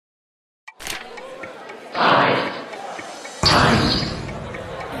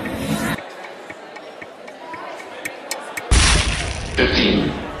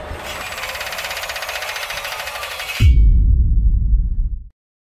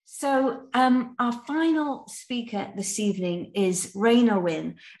Our final speaker this evening is Raina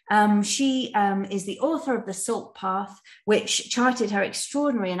Wynne. She is the author of The Salt Path, which charted her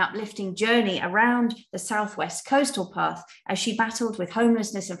extraordinary and uplifting journey around the Southwest Coastal Path as she battled with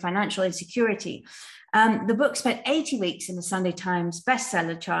homelessness and financial insecurity. The book spent 80 weeks in the Sunday Times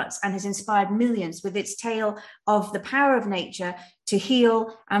bestseller charts and has inspired millions with its tale of the power of nature to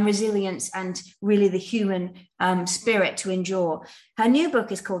heal and resilience and really the human spirit to endure. Her new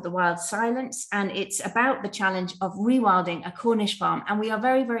book is called The Wild Silence, and it's about the challenge of rewilding a Cornish farm. And we are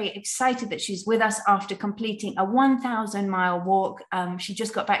very, very excited that she's with us after completing a 1,000-mile walk. She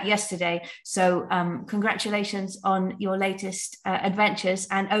just got back yesterday. So congratulations on your latest adventures,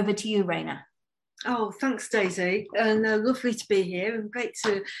 and over to you, Raina. Oh, thanks, Daisy, and lovely to be here, and great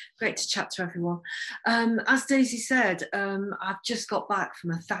to chat to everyone. As Daisy said, I've just got back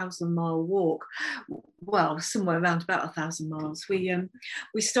from a 1,000-mile walk. Well, somewhere around about 1,000 miles. We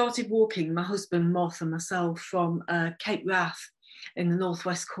started walking, my husband Moth and myself, from Cape Wrath in the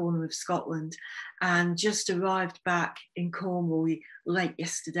northwest corner of Scotland, and just arrived back in Cornwall late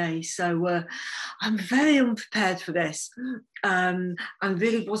yesterday. So I'm very unprepared for this. I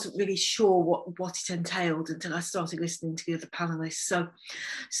really wasn't really sure what it entailed until I started listening to the other panellists.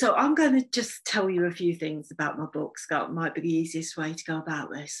 So I'm going to just tell you a few things about my books. That might be the easiest way to go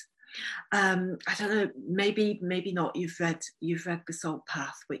about this. I don't know, maybe not. You've read The Salt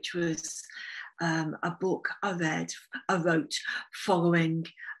Path, which was a book I wrote following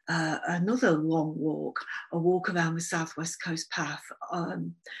another long walk, a walk around the Southwest Coast Path,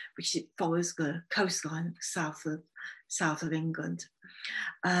 which it follows the coastline of the south of England.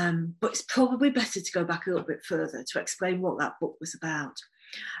 But it's probably better to go back a little bit further to explain what that book was about.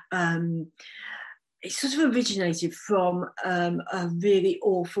 It sort of originated from a really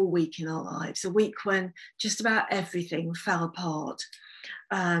awful week in our lives, a week when just about everything fell apart.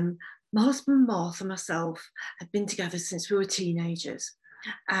 My husband Moth and myself had been together since we were teenagers.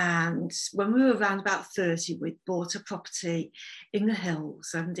 And when we were around about 30, we'd bought a property in the hills,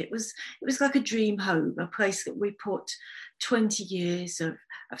 and it was like a dream home, a place that we put 20 years of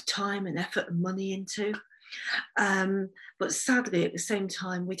time and effort and money into. But sadly, at the same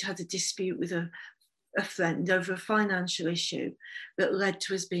time, we'd had a dispute with a friend over a financial issue that led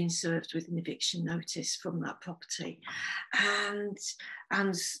to us being served with an eviction notice from that property. And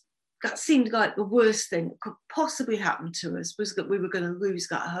that seemed like the worst thing that could possibly happen to us, was that we were going to lose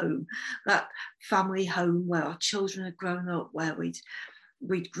that home, that family home where our children had grown up, where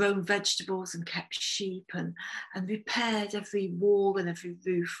we'd grown vegetables and kept sheep and repaired every wall and every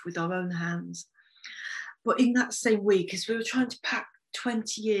roof with our own hands. But in that same week, as we were trying to pack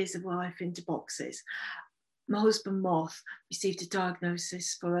 20 years of life into boxes, my husband Moth received a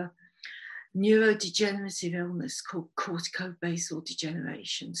diagnosis for a neurodegenerative illness called corticobasal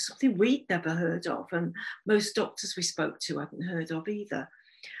degeneration, something we'd never heard of, and most doctors we spoke to hadn't heard of either.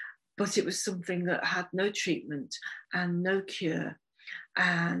 But it was something that had no treatment and no cure.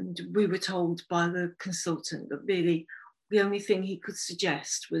 And we were told by the consultant that really the only thing he could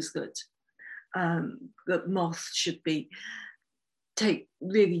suggest was that Moth should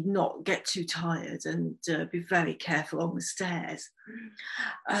really not get too tired and be very careful on the stairs.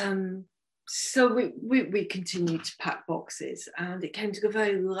 So we continued to pack boxes, and it came to the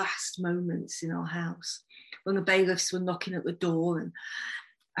very last moments in our house when the bailiffs were knocking at the door,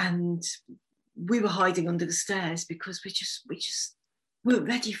 and we were hiding under the stairs because we just weren't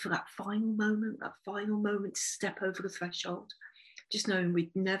ready for that final moment to step over the threshold, just knowing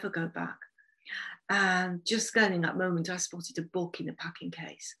we'd never go back. And just then in that moment, I spotted a book in a packing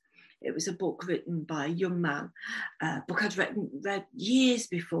case. It was a book written by a young man, a book I'd read years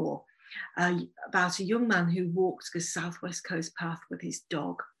before, about a young man who walked the Southwest Coast Path with his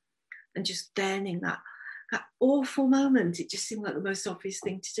dog. And just then in that awful moment, it just seemed like the most obvious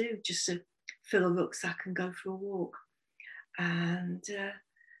thing to do, just to fill a rucksack and go for a walk. And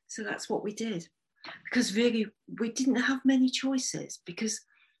so that's what we did. Because really, we didn't have many choices, because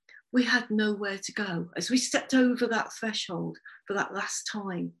we had nowhere to go. As we stepped over that threshold for that last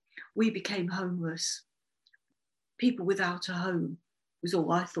time, we became homeless. People without a home was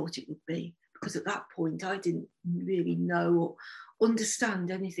all I thought it would be, because at that point I didn't really know or understand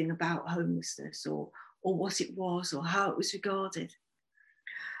anything about homelessness or what it was or how it was regarded.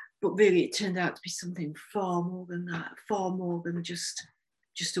 But really it turned out to be something far more than that, far more than just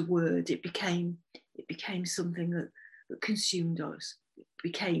a word. It became something that consumed us. It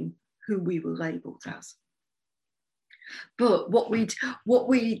became who we were labelled as. But what we'd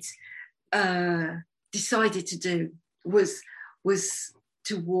decided to do was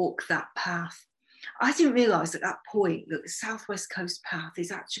to walk that path. I didn't realise at that point that the Southwest Coast Path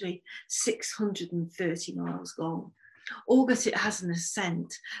is actually 630 miles long, or that it has an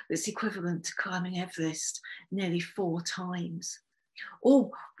ascent that's equivalent to climbing Everest nearly 4 times. Or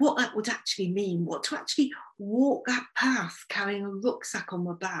what that would actually mean, what to actually walk that path carrying a rucksack on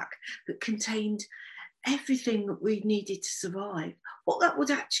my back that contained everything that we needed to survive, what that would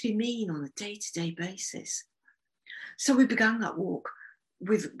actually mean on a day-to-day basis. So we began that walk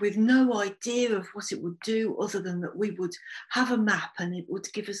with no idea of what it would do, other than that we would have a map and it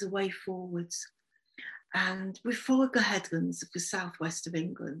would give us a way forwards. And we followed the headlands of the southwest of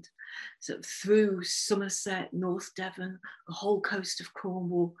England, so through Somerset, North Devon, the whole coast of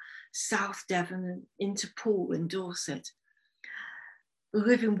Cornwall, South Devon, and into Poole in Dorset. We were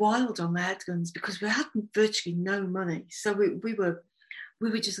living wild on the headlands because we had virtually no money. So we were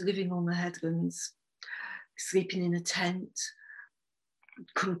just living on the headlands, sleeping in a tent,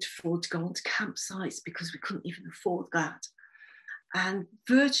 couldn't afford to go onto campsites because we couldn't even afford that. And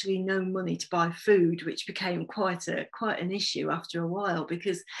virtually no money to buy food, which became quite an issue after a while,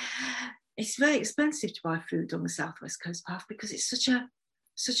 because it's very expensive to buy food on the Southwest Coast Path because it's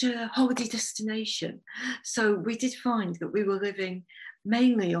such a holiday destination. So we did find that we were living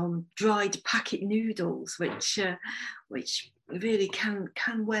mainly on dried packet noodles, which really can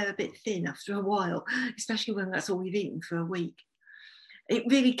wear a bit thin after a while, especially when that's all we've eaten for a week. It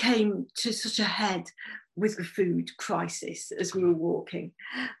really came to such a head with the food crisis as we were walking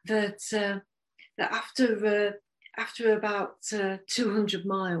that after about 200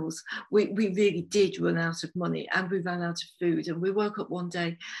 miles, we really did run out of money, and we ran out of food. And we woke up one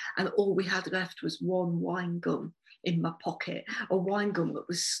day and all we had left was one wine gum in my pocket, a wine gum that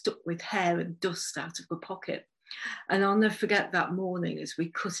was stuck with hair and dust out of the pocket. And I'll never forget that morning as we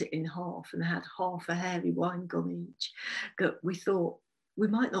cut it in half and had half a hairy wine gum each, that we thought we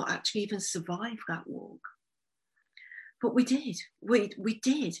might not actually even survive that walk. But we did, we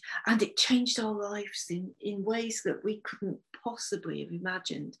did. And it changed our lives in ways that we couldn't possibly have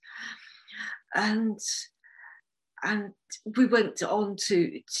imagined. And we went on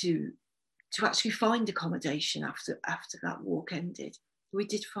to actually find accommodation after that walk ended. We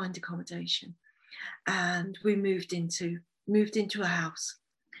did find accommodation, and we moved into a house,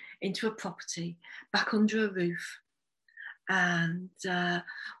 into a property, back under a roof. And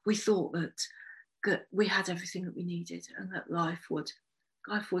we thought that we had everything that we needed, and that life would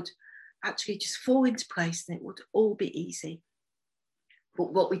actually just fall into place and it would all be easy.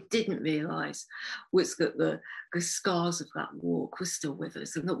 But what we didn't realise was that the scars of that walk were still with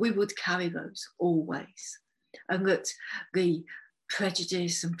us, and that we would carry those always, and that the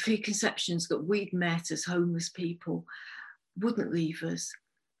prejudice and preconceptions that we'd met as homeless people wouldn't leave us,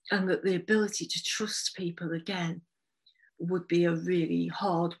 and that the ability to trust people again would be a really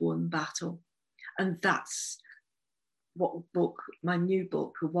hard-won battle. And that's what my new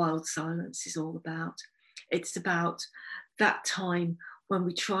book, The Wild Silence, is all about. It's about that time when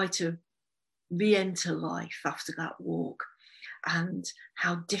we try to re-enter life after that walk, and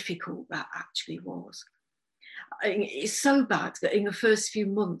how difficult that actually was. It's so bad that in the first few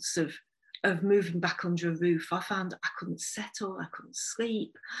months of moving back under a roof, I found I couldn't settle, I couldn't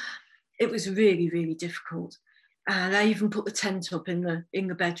sleep. It was really, really difficult. And I even put the tent up in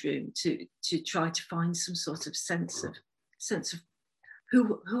the bedroom to try to find some sort of sense of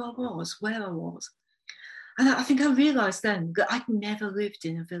who I was, where I was. And I think I realised then that I'd never lived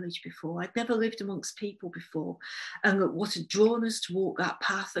in a village before. I'd never lived amongst people before. And that what had drawn us to walk that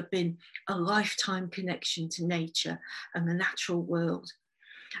path had been a lifetime connection to nature and the natural world.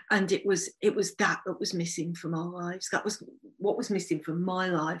 And it was that was missing from our lives. That was what was missing from my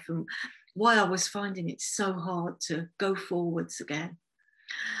life, and why I was finding it so hard to go forwards again.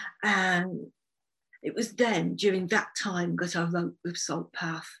 And it was then, during that time, that I wrote The Salt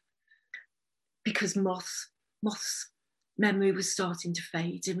Path, because Moth's memory was starting to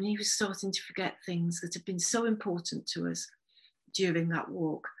fade, and he was starting to forget things that had been so important to us during that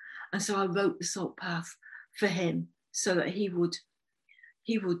walk. And so I wrote The Salt Path for him, so that he would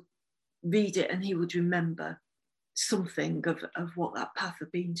read it and he would remember something of what that path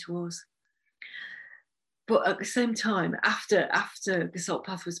had been to us. But at the same time, after The Salt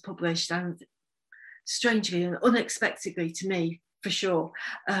Path was published, and strangely and unexpectedly to me, for sure,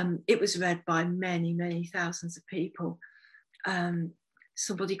 it was read by many, many thousands of people.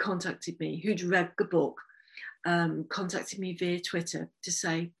 Somebody contacted me who'd read the book, contacted me via Twitter to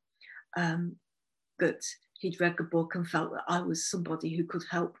say that he'd read the book and felt that I was somebody who could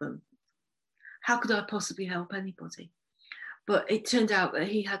help them. How could I possibly help anybody? But it turned out that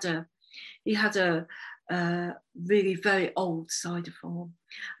he had a He had a really very old cider farm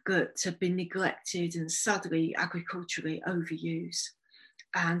that had been neglected and sadly agriculturally overused.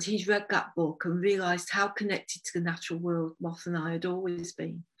 And he'd read that book and realised how connected to the natural world Moth and I had always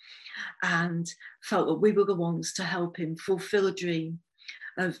been, and felt that we were the ones to help him fulfil a dream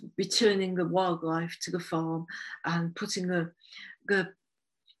of returning the wildlife to the farm and putting the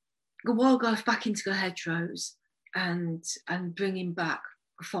wildlife back into the hedgerows and bringing back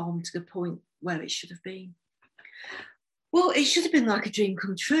the farm to the point where it should have been. Well, it should have been like a dream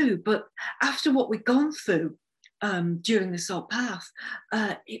come true, but after what we'd gone through during the Salt Path,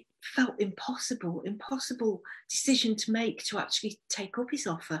 it felt impossible decision to make to actually take up his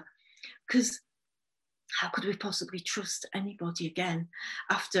offer, because how could we possibly trust anybody again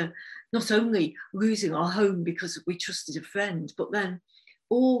after not only losing our home because we trusted a friend, but then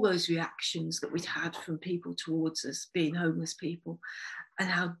all those reactions that we'd had from people towards us being homeless people, and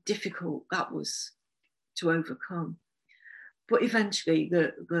how difficult that was to overcome. But eventually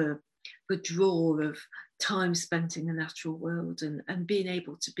the draw of time spent in the natural world and being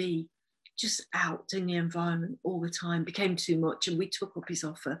able to be just out in the environment all the time became too much, and we took up his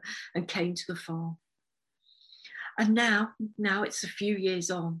offer and came to the farm. And now it's a few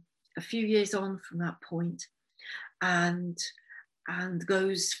years on from that point, and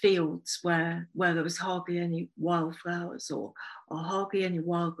those fields where there was hardly any wildflowers or hardly any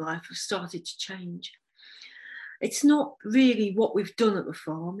wildlife have started to change. It's not really what we've done at the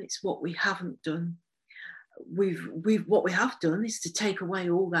farm, it's what we haven't done. What we have done is to take away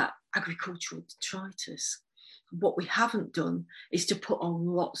all that agricultural detritus. What we haven't done is to put on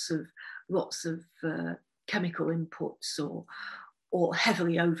lots of chemical inputs or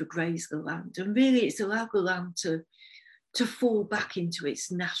heavily overgraze the land. And really it's allowed the land to fall back into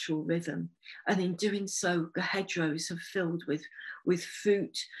its natural rhythm. And in doing so, the hedgerows have filled with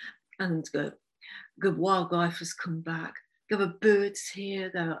fruit, and the wildlife has come back. There are birds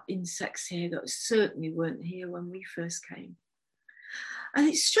here, there are insects here that certainly weren't here when we first came. And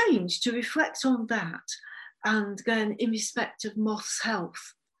it's strange to reflect on that, and again in respect of Moth's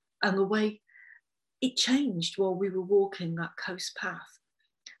health and the way it changed while we were walking that coast path.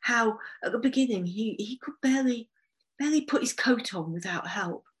 How at the beginning he could barely put his coat on without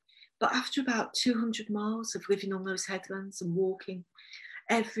help. But after about 200 miles of living on those headlands and walking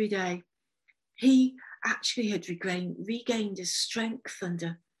every day, he actually had regained his strength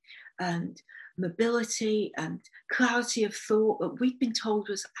and mobility and clarity of thought that we'd been told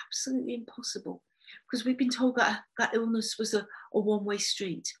was absolutely impossible, because we'd been told that illness was a one-way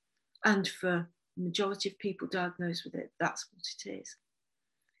street, and for the majority of people diagnosed with it, that's what it is.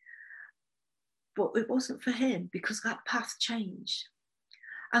 But it wasn't for him, because that path changed.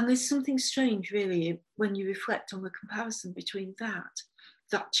 And there's something strange really when you reflect on the comparison between that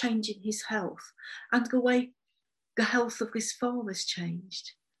change in his health and the way the health of this farm has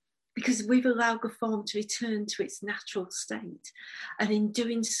changed, because we've allowed the farm to return to its natural state, and in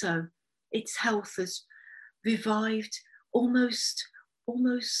doing so its health has revived almost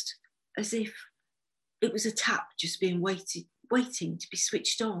as if it was a tap just being waiting to be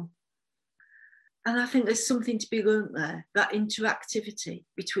switched on. And I think there's something to be learnt there, that interactivity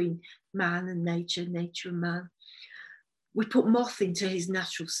between man and nature and man. We put Moth into his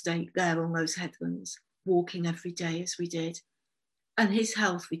natural state there on those headlands, walking every day as we did, and his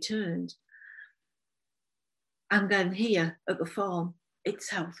health returned. And then here at the farm, its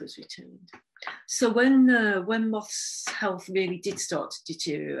health has returned. So when Moth's health really did start to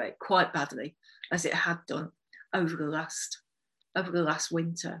deteriorate quite badly, as it had done over the last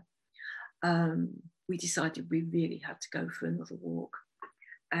winter, we decided we really had to go for another walk.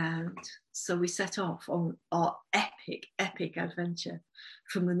 And so we set off on our epic adventure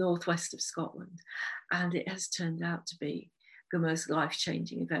from the northwest of Scotland. And it has turned out to be the most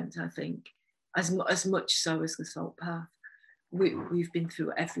life-changing event, I think, as much so as the Salt Path. We've been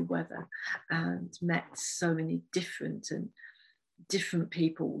through every weather and met so many different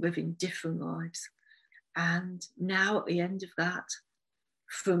people living different lives. And now at the end of that,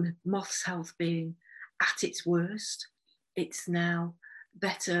 from Moth's health being at its worst, it's now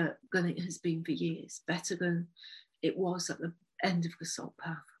better than it has been for years, better than it was at the end of the Salt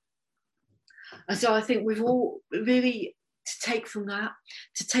Path. And so I think we've all really to take from that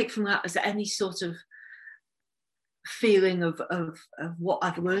as any sort of feeling of what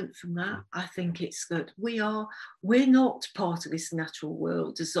I've learned from that. I think it's that we're not part of this natural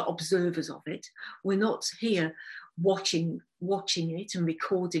world as observers of it. We're not here watching it and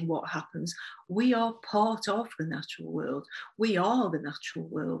recording what happens. We are part of the natural world. We are the natural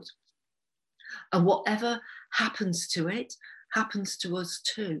world. And whatever happens to it, happens to us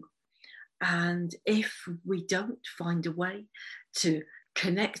too. And if we don't find a way to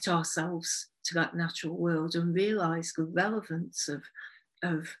connect ourselves to that natural world and realise the relevance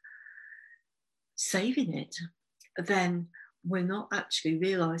of saving it, then we're not actually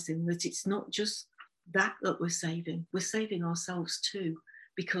realising that it's not just that we're saving ourselves too,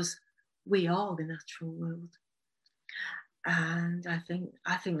 because we are the natural world. And I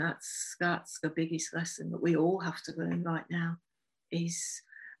think that's the biggest lesson that we all have to learn right now, is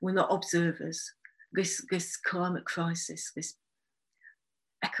we're not observers. This climate crisis, this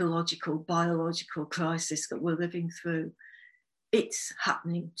ecological, biological crisis that we're living through, it's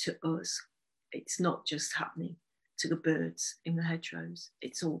happening to us. It's not just happening to the birds in the hedgerows,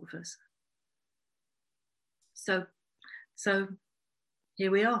 it's all of us. So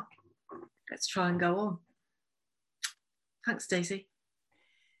here we are. Let's try and go on. Thanks, Daisy.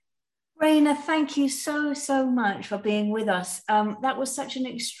 Raina, thank you so much for being with us. That was such an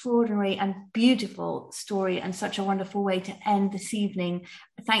extraordinary and beautiful story, and such a wonderful way to end this evening.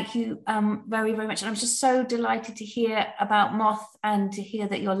 Thank you very, very much. And I'm just so delighted to hear about Moth, and to hear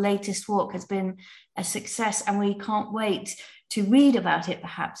that your latest walk has been a success, and we can't wait to read about it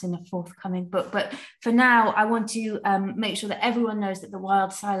perhaps in a forthcoming book. But for now, I want to make sure that everyone knows that The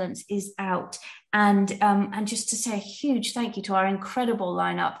Wild Silence is out, and just to say a huge thank you to our incredible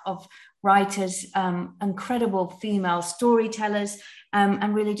lineup of writers, incredible female storytellers,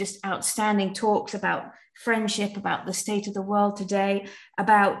 and really just outstanding talks about friendship, about the state of the world today,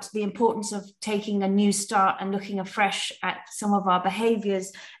 about the importance of taking a new start and looking afresh at some of our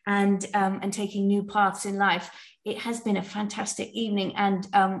behaviours, and taking new paths in life. It has been a fantastic evening, and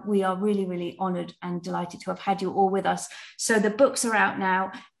we are really, really honoured and delighted to have had you all with us. So the books are out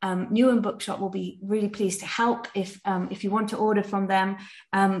now. Newham Bookshop will be really pleased to help if you want to order from them.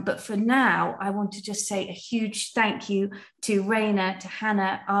 But for now, I want to just say a huge thank you to Raina, to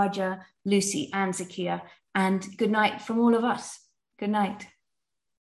Hannah, Arja, Lucy and Zakia, and good night from all of us. Good night.